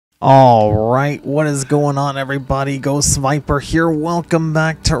Alright, what is going on, everybody? Ghost Viper here. Welcome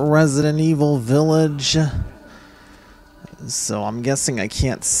back to Resident Evil Village. So I'm guessing I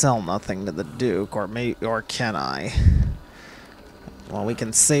can't sell nothing to the Duke, or can I? Well, we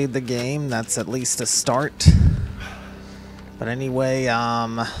can save the game. That's at least a start. But anyway,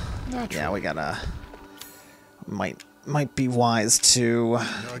 yeah, we gotta might be wise to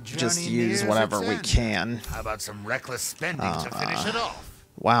just use whatever we can. How about some reckless spending to finish it off?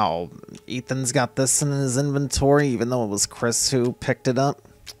 Wow, Ethan's got this in his inventory, even though it was Chris who picked it up.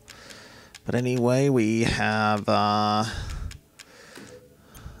 But anyway, we have, I'm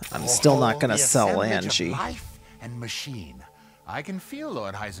still not going to sell Angie. Life and machine. I can feel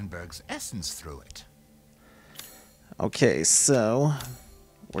Lord Heisenberg's essence through it. Okay, so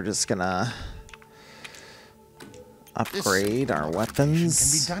we're just going to upgrade our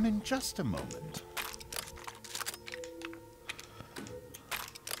weapons. Can be done in just a moment.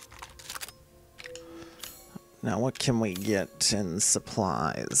 Now, what can we get in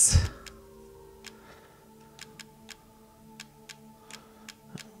supplies?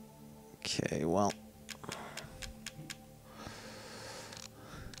 Okay, well.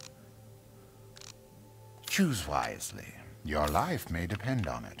 Choose wisely. Your life may depend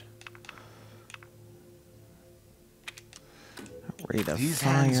on it. Rate of These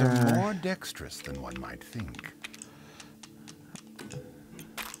fire. hands are more dexterous than one might think.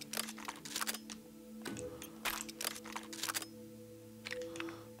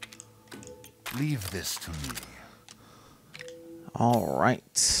 Leave this to me. All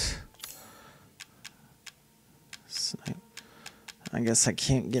right. I guess I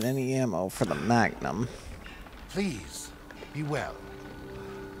can't get any ammo for the Magnum. Please, be well.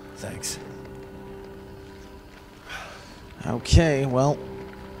 Thanks. Okay, well,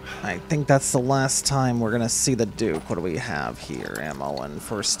 I think that's the last time we're gonna see the Duke. What do we have here? Ammo and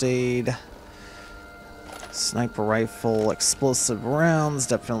first aid. Sniper rifle, explosive rounds,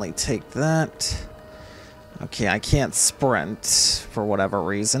 definitely take that. Okay, I can't sprint for whatever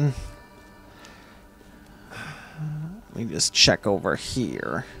reason. Let me just check over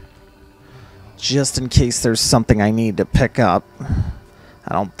here. Just in case there's something I need to pick up.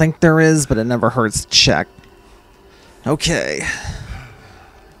 I don't think there is, but it never hurts to check. Okay.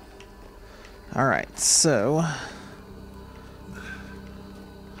 Alright, so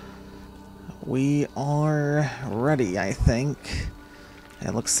we are ready, I think.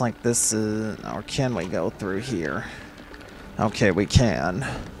 It looks like this is... Or can we go through here? Okay, we can.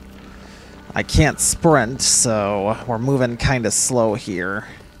 I can't sprint, so we're moving kind of slow here.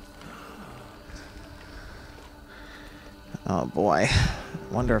 Oh boy.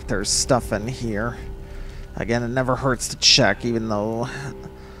 Wonder if there's stuff in here. Again, it never hurts to check, even though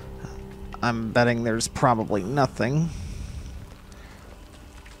I'm betting there's probably nothing.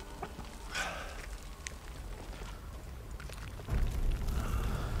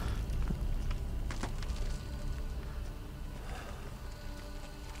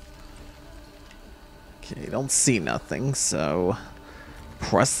 Okay, don't see nothing, so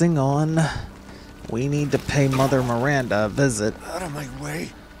pressing on. We need to pay Mother Miranda a visit. Out of my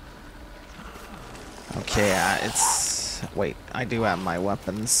way. Okay, it's... Wait, I do have my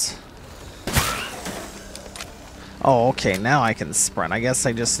weapons. Oh, okay, now I can sprint. I guess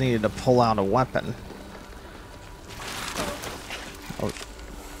I just needed to pull out a weapon. Oh,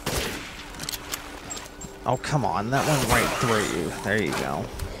 oh come on, that went right through you. There you go.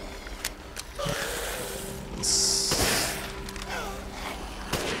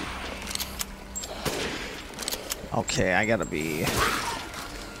 Okay, I gotta be...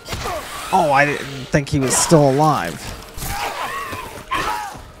 Oh, I didn't think he was still alive.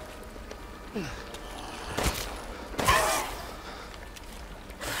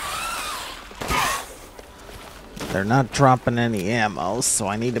 They're not dropping any ammo, so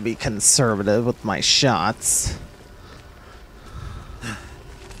I need to be conservative with my shots.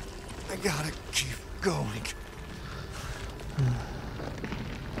 I gotta keep going.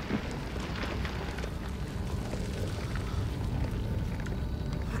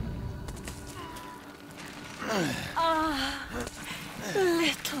 Ah,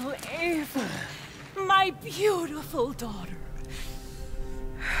 little Eva, my beautiful daughter,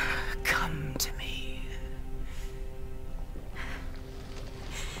 come to me.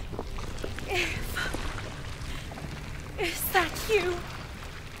 Eva, is that you?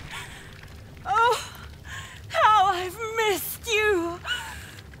 Oh, how I've missed you.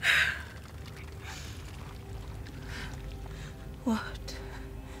 What?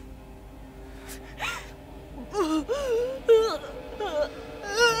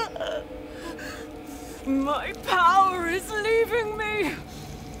 My power is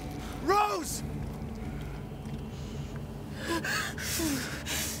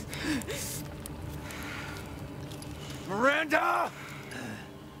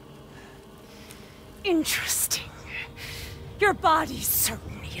Interesting. Your body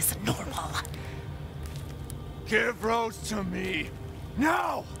certainly isn't normal. Give Rose to me.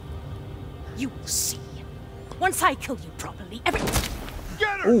 Now! You will see. Once I kill you properly, every...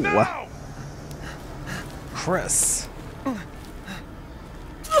 Get her Ooh. now! Chris. Let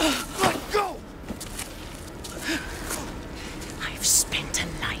go! I've spent a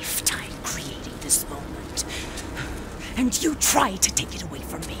lifetime creating this moment. And you try to take it away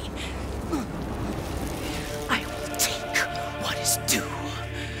from me. I will take what is due.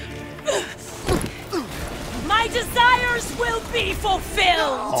 My desires will be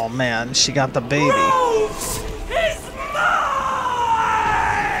fulfilled! Oh man, she got the baby. Rose is mine!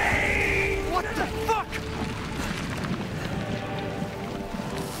 What the fuck?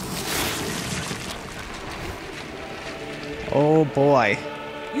 Oh boy.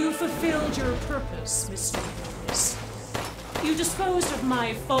 You fulfilled your purpose, Mr. Rose. You disposed of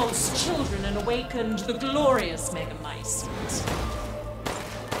my false children and awakened the glorious Megamycete.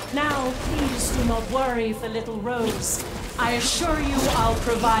 Now, please do not worry for little Rose. I assure you I'll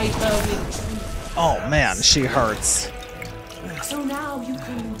provide her with truth. Oh man, she hurts. So now you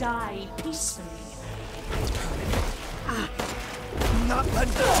can die peacefully. I'm not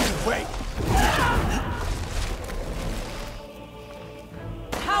letting you wait.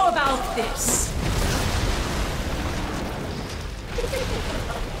 How about this?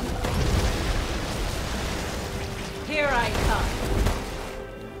 Here I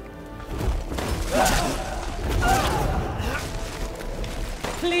come.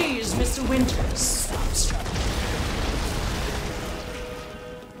 Please, Mr. Winters, stop struggling.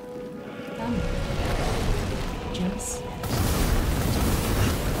 Just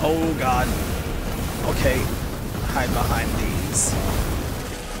Oh god. Okay. Hide behind these.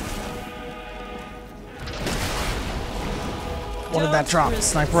 What did that drop?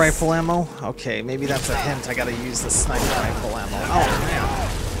 Sniper rifle ammo? Okay, maybe that's a hint. I gotta use the sniper rifle ammo. Oh man.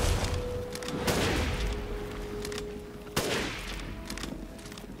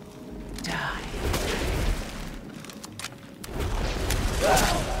 die.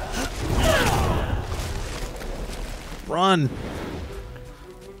 Run!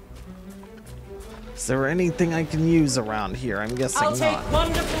 Is there anything I can use around here? I'm guessing I'll take not.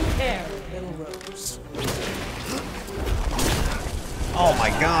 wonderful care of little Rose. Oh my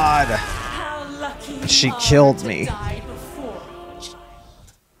god! How lucky you She are killed to me. die before me, child.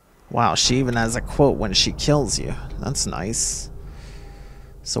 Wow, she even has a quote when she kills you. That's nice.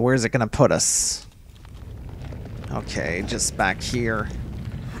 So where's it gonna put us? Okay, just back here.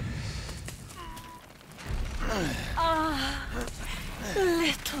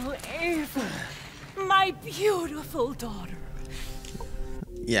 Little Ava, my beautiful daughter.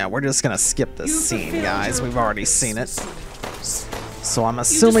 Yeah, we're just gonna skip this You scene, fulfilled guys. your We've already purpose, seen it. Mr. Rose. So I'm You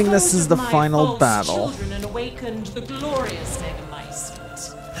assuming this disposed is the of my final false battle. Children and awakened the glorious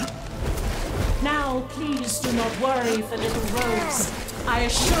Megamycete. Now, please do not worry for little Rose. I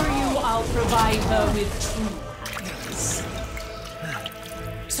assure you I'll provide her with true happiness.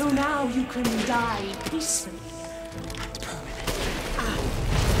 So now you can die peacefully.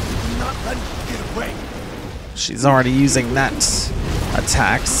 I'm not letting you get away. She's already using that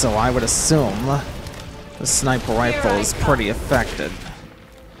attack, so I would assume the sniper rifle is pretty effective.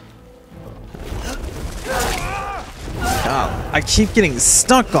 God, I keep getting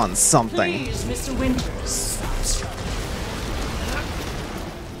stuck on something. Please, Mr. Winters, stop struggling.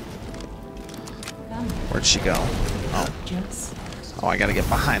 Where'd she go? Oh, Just oh, I gotta get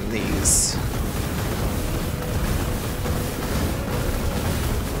behind these.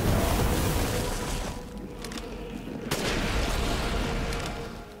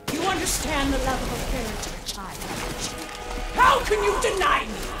 you understand the love of a parent to a child. How can you deny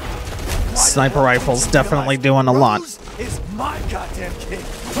me? Sniper rifle's definitely doing a lot. Rose is my goddamn kid,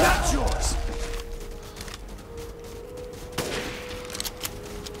 not yours.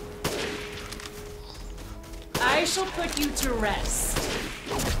 I shall put you to rest.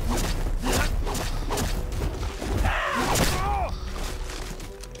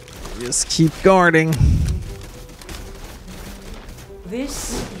 Just keep guarding.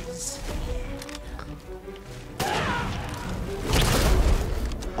 This is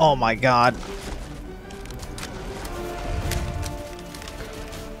Oh my god.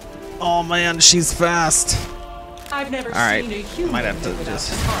 Oh man, she's fast. I've never Alright, seen a human might have to without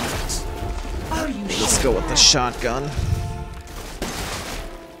just- a heart. Are you Let's sure? go with the shotgun.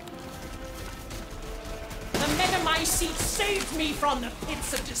 The Megamycete saved me from the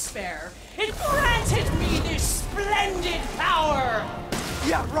pits of despair. It granted me this splendid power.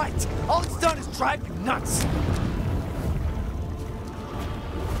 Yeah, right. All it's done is drive you nuts.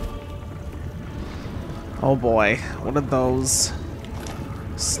 Oh boy, what are those?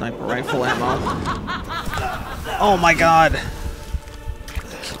 Sniper rifle ammo. Oh my god!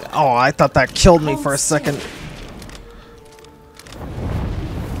 Oh, I thought that killed me for a second.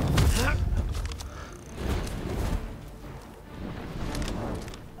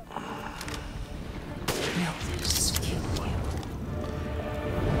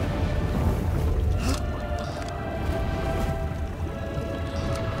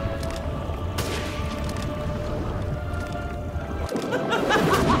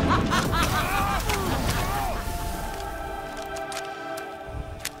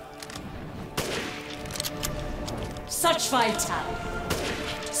 Such vitality.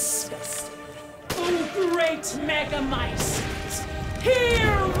 Disgusting. Oh, great Megamycete,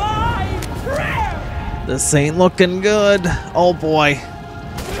 hear my prayer! This ain't looking good. Oh boy.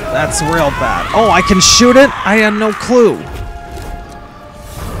 That's real bad. Oh, I can shoot it? I had no clue.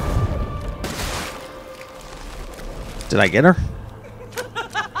 Did I get her?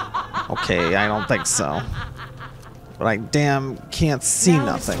 Okay, I don't think so. But I damn can't see Now,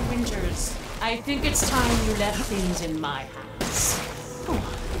 nothing. Mr. Winters, I think it's time you left things in my hands. Go on.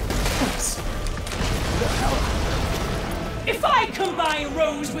 Yes. If I combine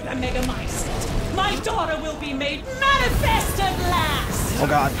Rose with a Megamycete, my daughter will be made manifest at last! Oh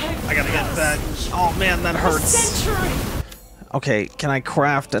god, I gotta get that. Oh man, that A hurts. century! Okay, can I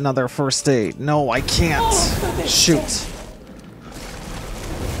craft another first aid? No, I can't. Shoot.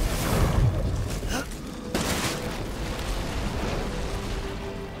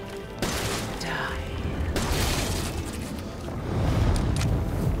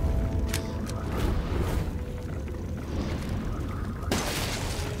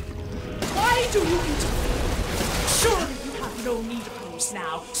 Why do you interfere? Surely you have no need of those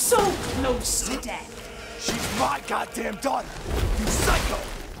now. So close to death. She's my goddamn daughter! You psycho!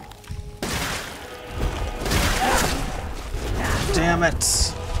 Damn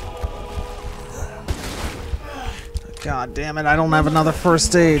it. God damn it, I don't have another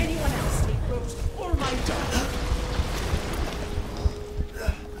first aid. Anyone else take Rose or my daughter?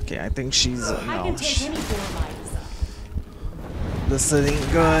 Okay, I think she's... I no, can take any form I desire. this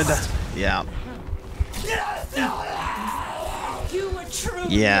ain't good. Yeah. You were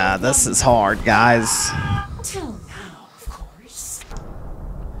truly Yeah, a this is hard, guys. Till now, of course.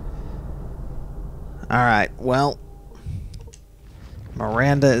 Alright, well...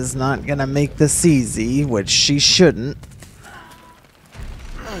 Miranda is not gonna make this easy, which she shouldn't.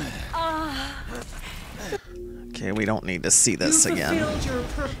 Okay, we don't need to see this You again. fulfilled your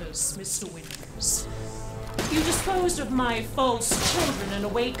purpose, Mr. Winters. You disposed of my false children and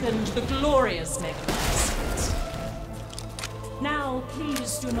awakened the glorious Megamycete. Now,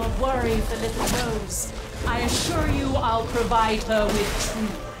 please do not worry for little Rose. I assure you I'll provide her with true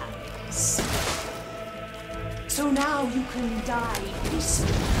happiness. So now you can die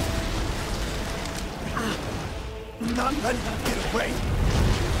peacefully. I'm not letting you get away!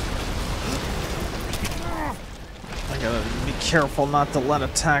 I gotta be careful not to let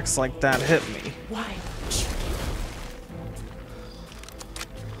attacks like that hit me. Why would you?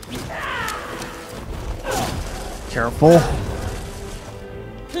 Careful.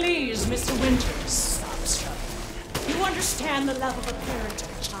 Please, Mr. Winters, stop struggling. You understand the love of a parent to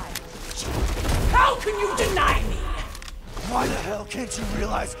a child. How can you deny me? Why the hell can't you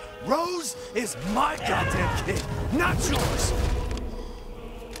realize Rose is my goddamn kid, not yours?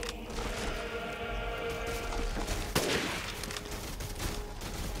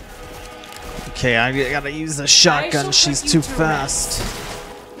 Okay, I gotta use the shotgun. She's too fast.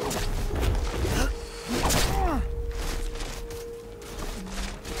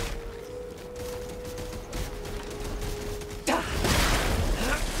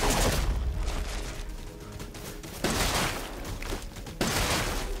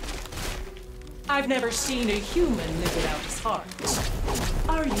 I've never seen a human live without his heart.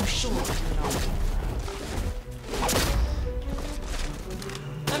 Are you sure, Miranda?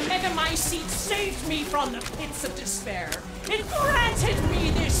 The Megamycete saved me from the pits of despair. It granted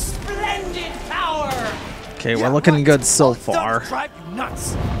me this splendid power. Okay, we're looking good so All it's done far. is drive you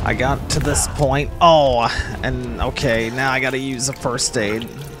nuts. I got to this point. Oh, and okay, now I gotta use a first aid.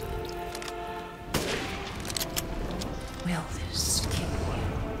 Will this kill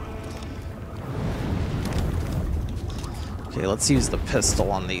you? Okay, let's use the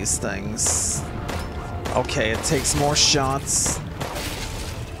pistol on these things. Okay, it takes more shots.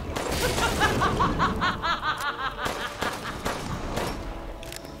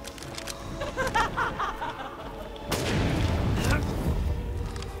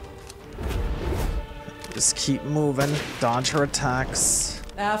 Just keep moving, dodge her attacks.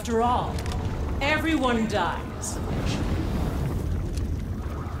 After all, every Everyone dies.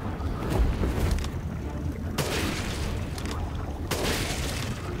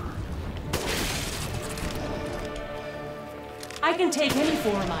 I can take any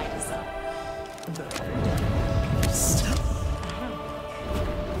form I desire.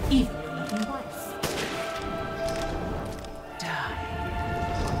 Even your loving wife. Die.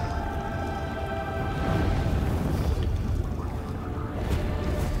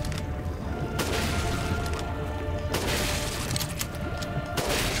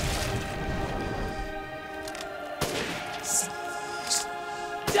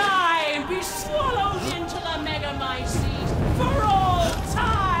 Die and be swallowed into the Megamyces for all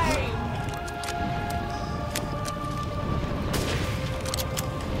time!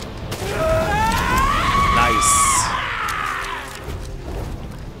 Nice.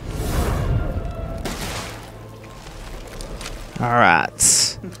 All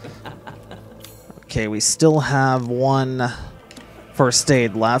right. Okay, we still have one first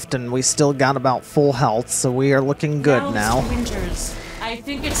aid left, and we still got about full health, so we are looking good now. Mr. Winters, I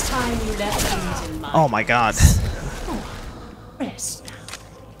think it's time you left things in mind. Oh my god. Rest now.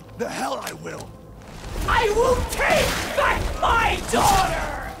 The hell I will. I will take back my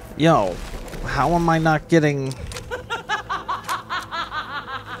daughter! Yo, how am I not getting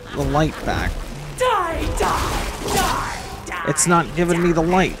the light back? Die, die, die, die! It's not giving me the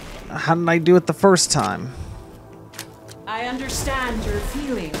light. How did I do it the first time? I understand your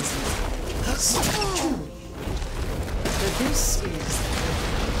feelings. Truly. But this is...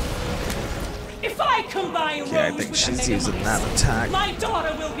 If I combine Okay, I Rose think with she's the using that Megamyces, attack. my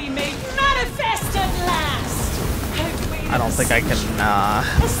daughter will be made manifest at last! I've waited I don't think I can a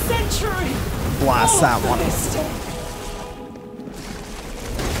century! blast all that for one. this day.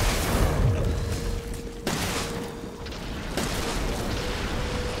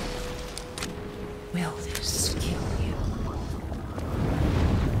 Will this kill you?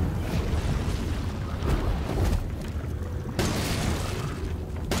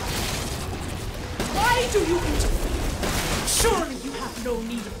 Why do you interfere? Surely you have no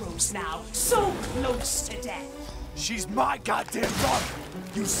need of Rose now, so close to death. She's my goddamn daughter.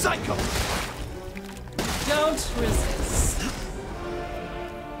 You psycho. Don't resist.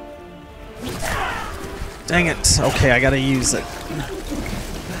 Dang it. Okay, I gotta use it.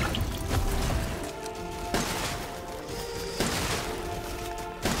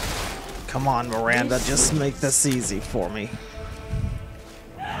 Come on, Miranda, just make this easy for me.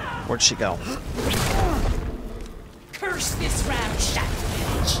 Where'd she go? Curse this ramshackle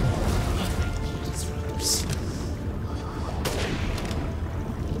village. All I need is Rose.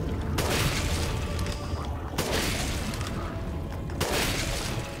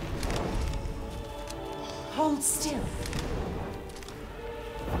 Hold still.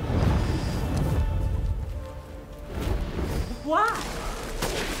 Why?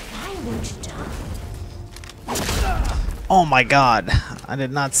 Why won't you die? Oh my god. I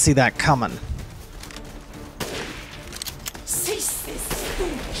did not see that coming. Cease this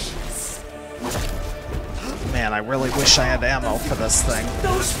foolishness. Man, I really wish I had ammo for this thing.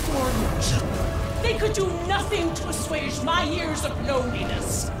 Those foreigners. They could do nothing to assuage my years of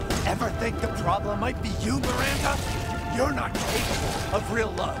loneliness. Ever think the problem might be you, Miranda? You're not capable of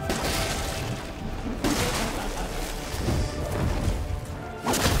real love.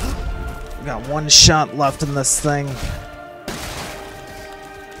 We got one shot left in this thing.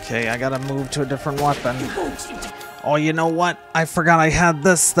 Okay, I gotta move to a different weapon. Oh, you know what? I forgot I had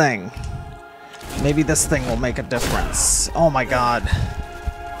this thing. Maybe this thing will make a difference. Oh my god. None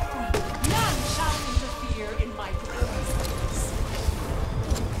shall interfere in my purposes.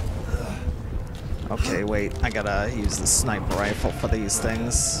 Okay, wait. I gotta use the sniper rifle for these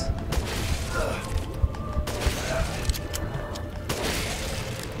things.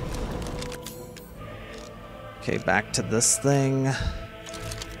 Okay, back to this thing.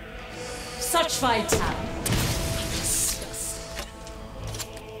 Such vitality. Disgusting.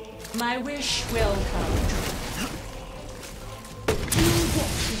 My wish will come true. You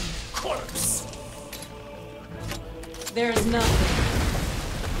walking corpse. There's nothing.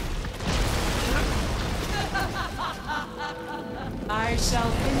 I shall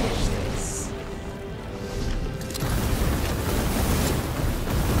finish this.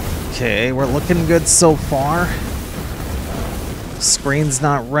 Okay, we're looking good so far. Screen's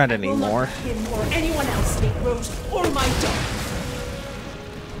not red Will not anymore. let him or anyone else take Rose or my daughter.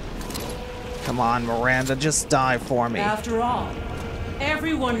 Come on, Miranda, just die for me. After all,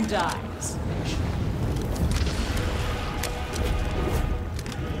 everyone dies.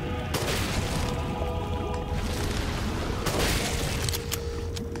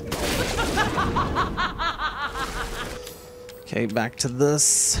 Okay, back to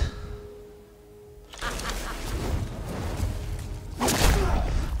this.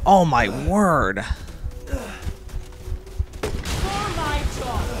 Oh my word! For my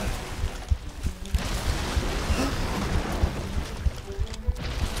daughter.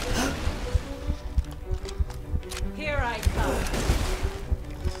 Here I come.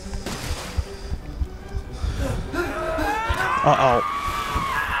 Uh-oh.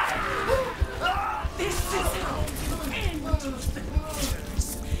 This is how you end the pictures.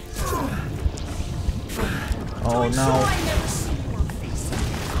 Oh Ensure no. I never see your face again.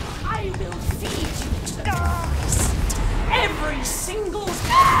 I will feed you to the beast. Every single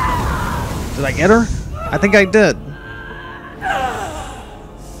Did I get her? I think I did.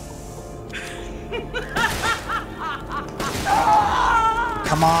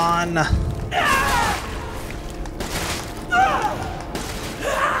 Come on.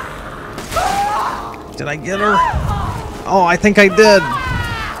 Did I get her? Oh, I think I did.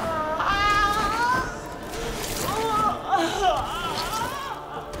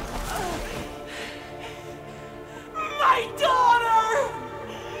 my daughter!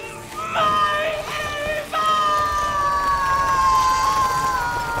 My Ava!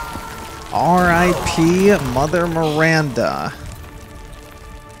 R.I.P. Mother Miranda.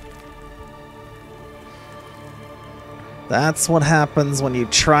 That's what happens when you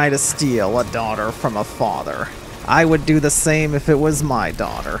try to steal a daughter from a father. I would do the same if it was my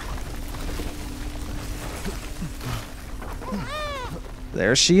daughter.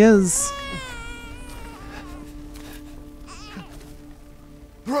 There she is.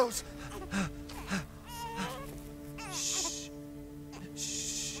 Rose! Shh.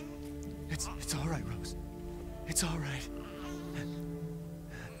 Shh. It's all right, Rose. It's all right.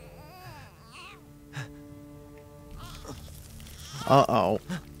 Uh-oh.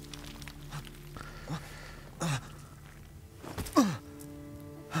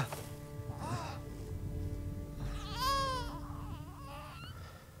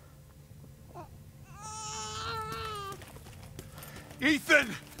 Ethan!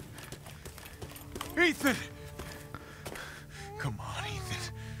 Ethan! Come on,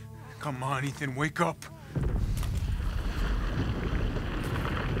 Ethan. Come on, Ethan, wake up.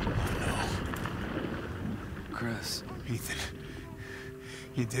 Chris, Ethan,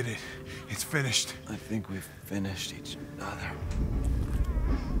 you did it. It's finished. I think we've finished each other.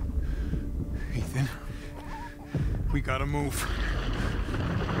 Ethan, we gotta move.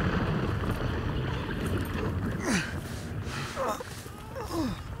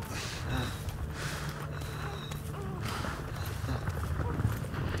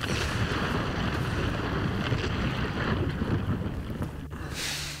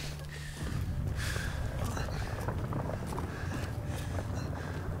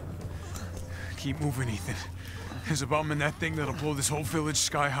 Keep moving, Ethan. There's a bomb in that thing that'll blow this whole village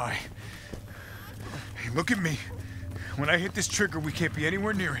sky high. Hey, look at me. When I hit this trigger, we can't be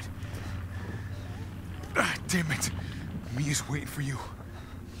anywhere near it. Ah, damn it. Mia's waiting for you.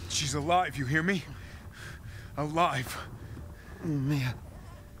 She's alive, you hear me? Alive. Mia,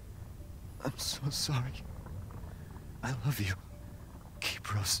 I'm so sorry. I love you.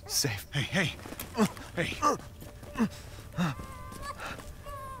 Keep Rose safe. Hey, hey. Hey.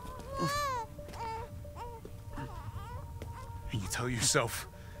 And you tell yourself.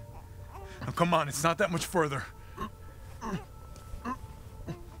 Now come on, it's not that much further.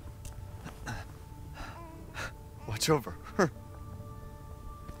 Watch over her.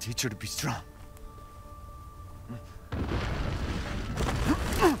 Teach her to be strong.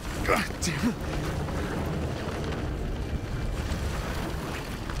 God damn it.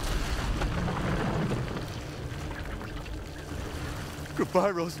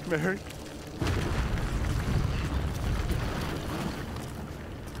 Goodbye, Rosemary.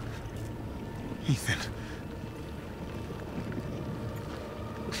 Ethan.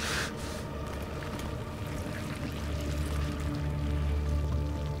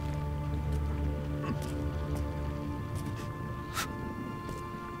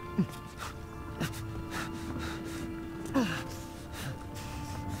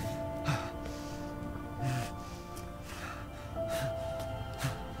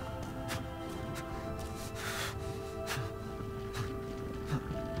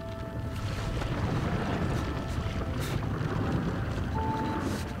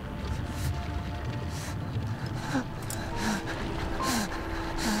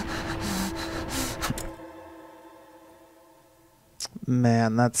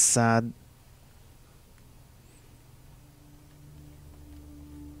 Man, that's sad.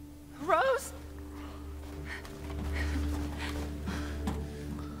 Rose?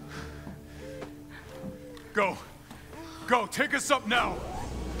 take us up now!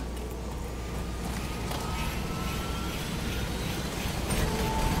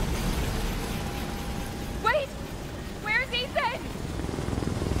 Wait! Where's Ethan?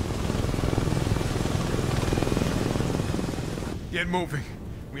 Get moving.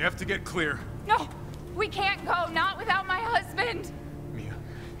 We have to get clear. No! We can't go, not without my husband! Mia,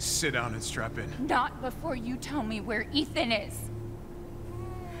 sit down and strap in. Not before you tell me where Ethan is.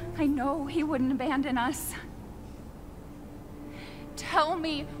 I know he wouldn't abandon us. Tell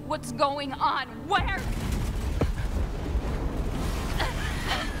me what's going on. Where?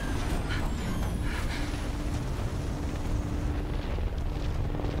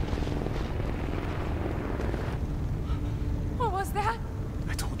 What was that?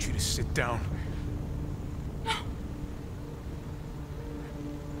 I told you to sit down.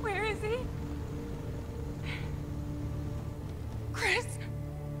 Where is he? Chris?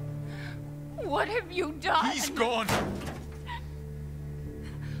 What have you done? He's gone!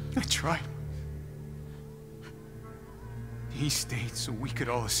 I tried. He stayed so we could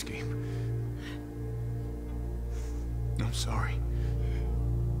all escape. I'm sorry.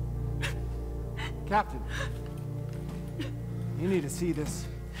 Captain, you need to see this.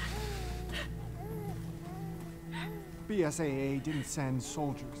 BSAA didn't send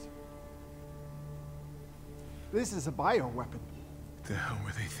soldiers. This is a bioweapon. The hell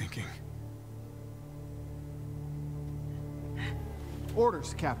were they thinking?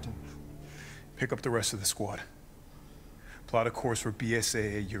 Orders, Captain. Pick up the rest of the squad. Plot a course for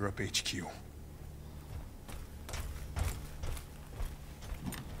BSAA Europe HQ.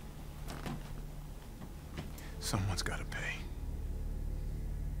 Someone's gotta pay.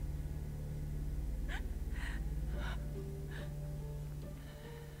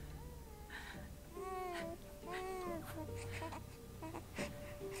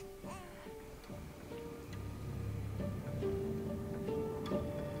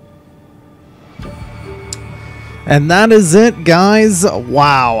 And that is it, guys.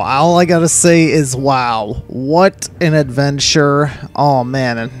 Wow. All I gotta say is wow. What an adventure. Oh,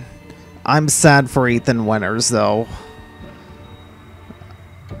 man. And I'm sad for Ethan Winters, though.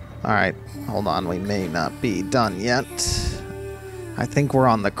 Alright. Hold on. We may not be done yet. I think we're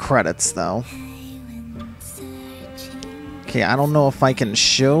on the credits, though. Okay, I don't know if I can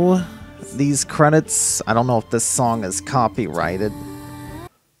show these credits. I don't know if this song is copyrighted.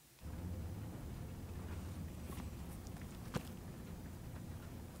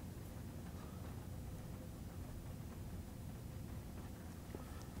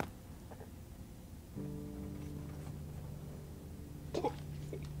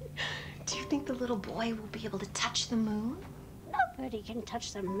 Do you think the little boy will be able to touch the moon? Nobody can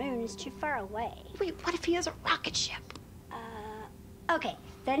touch the moon. It's too far away. Wait, what if he has a rocket ship? Okay,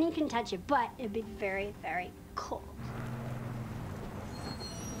 then you can touch it, but it'd be very, very cold.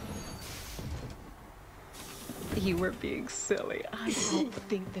 You were being silly. I don't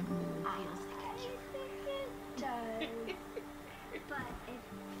think the moon feels like It does. But it...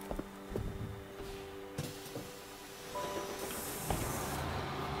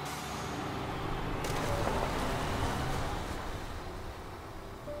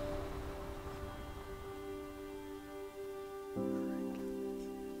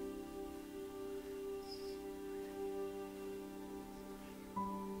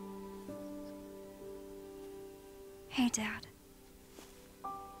 Hey, Dad.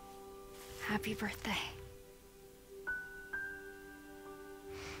 Happy birthday.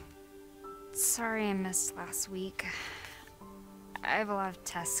 Sorry I missed last week. I have a lot of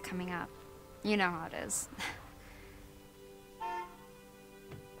tests coming up. You know how it is.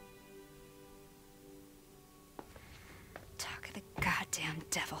 Talk of the goddamn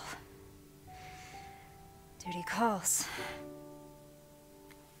devil. Duty calls.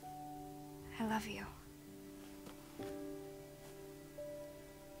 I love you.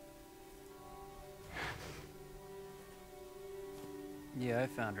 Yeah, I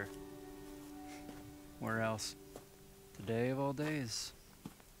found her. Where else? Today of all days.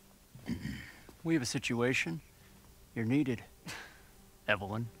 We have a situation. You're needed,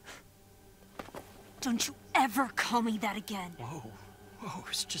 Evelyn. Don't you ever call me that again. Whoa,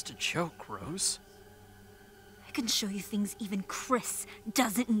 it's just a joke, Rose. I can show you things even Chris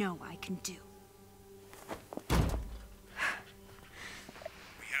doesn't know I can do. We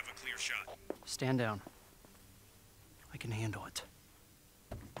have a clear shot. Stand down. I can handle it.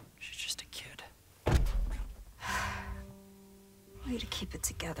 She's just a kid. Way to keep it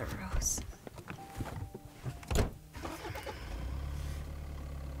together, Rose.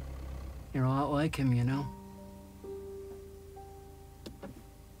 You're a lot like him, you know?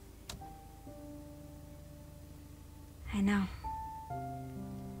 I I know.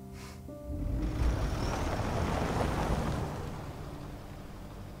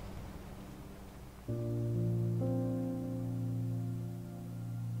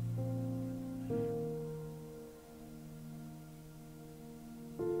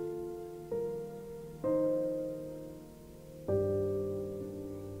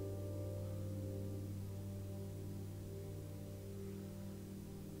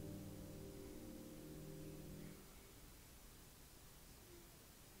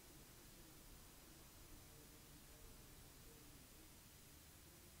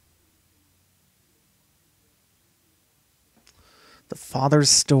 The father's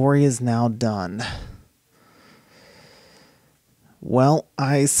story is now done. Well,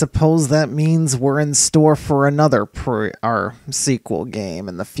 I suppose that means we're in store for another sequel game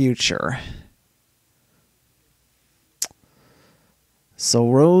in the future. So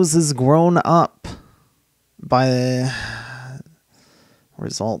Rose is grown up by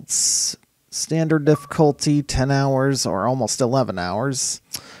results. Standard difficulty, 10 hours or almost 11 hours.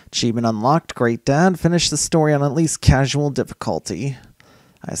 Achievement unlocked, Great Dad. Finish the story on at least casual difficulty.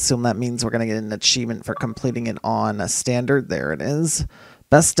 I assume that means we're going to get an achievement for completing it on a standard. There it is.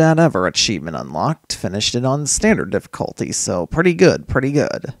 Best Dad Ever achievement unlocked. Finished it on standard difficulty, so pretty good, pretty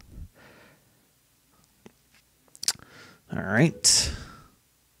good. Alright.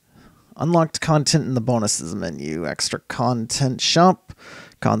 Unlocked content in the bonuses menu. Extra content shop.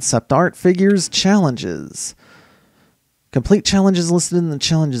 Concept art, figures, challenges. Complete challenges listed in the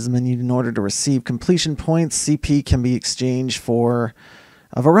challenges menu in order to receive completion points. CP can be exchanged for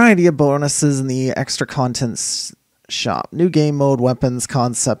a variety of bonuses in the extra contents shop. New game mode, weapons,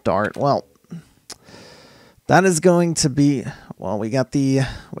 concept art. Well, that is going to be, well, we got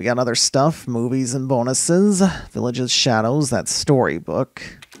other stuff, movies and bonuses. Village's Shadows, that storybook.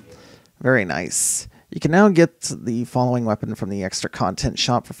 Very nice. You can now get the following weapon from the extra content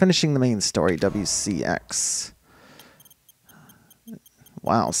shop for finishing the main story, WCX.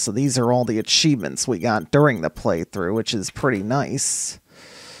 Wow, so these are all the achievements we got during the playthrough, which is pretty nice.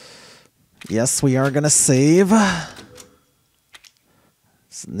 Yes, we are going to save.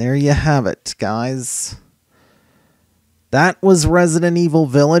 So there you have it, guys. That was Resident Evil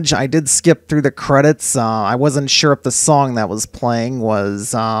Village. I did skip through the credits. I wasn't sure if the song that was playing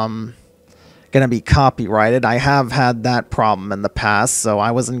was going to be copyrighted. I have had that problem in the past, so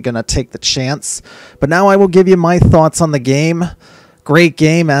I wasn't going to take the chance. But now I will give you my thoughts on the game. Great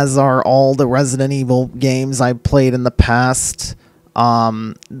game, as are all the Resident Evil games I've played in the past.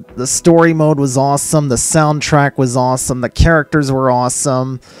 The story mode was awesome. The soundtrack was awesome. The characters were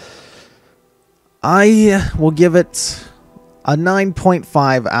awesome. I will give it a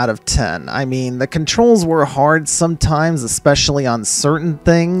 9.5 out of 10. I mean, the controls were hard sometimes, especially on certain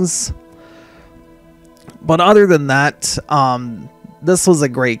things. But other than that, this was a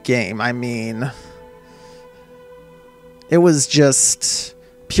great game. I mean, it was just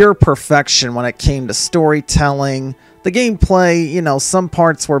pure perfection when it came to storytelling. The gameplay, you know, some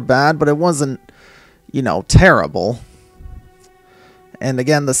parts were bad, but it wasn't, you know, terrible. And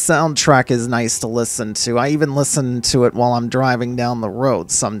again, the soundtrack is nice to listen to. I even listen to it while I'm driving down the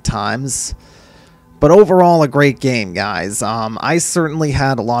road sometimes. But overall, a great game, guys. I certainly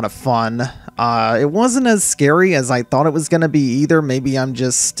had a lot of fun. It wasn't as scary as I thought it was going to be either. Maybe I'm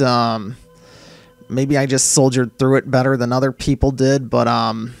just... maybe I just soldiered through it better than other people did, but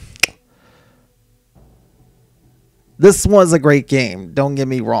this was a great game, don't get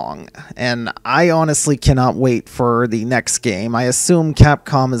me wrong, and I honestly cannot wait for the next game. I assume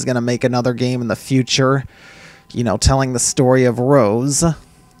Capcom is going to make another game in the future, you know, telling the story of Rose.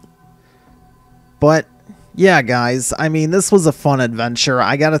 But yeah, guys, I mean, this was a fun adventure.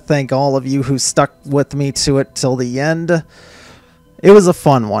 I gotta thank all of you who stuck with me to it till the end. It was a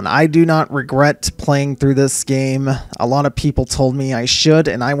fun one. I do not regret playing through this game. A lot of people told me I should,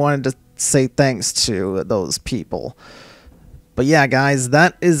 and I wanted to say thanks to those people. But yeah, guys,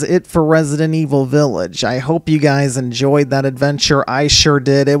 that is it for Resident Evil Village. I hope you guys enjoyed that adventure. I sure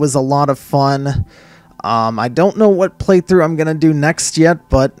did. It was a lot of fun. I don't know what playthrough I'm going to do next yet,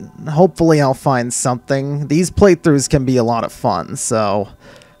 but hopefully I'll find something. These playthroughs can be a lot of fun, so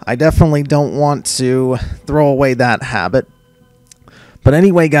I definitely don't want to throw away that habit. But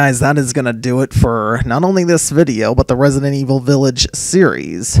anyway, guys, that is going to do it for not only this video, but the Resident Evil Village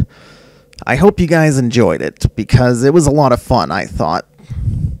series. I hope you guys enjoyed it, because it was a lot of fun, I thought.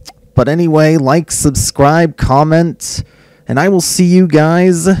 But anyway, like, subscribe, comment, and I will see you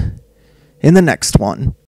guys in the next one.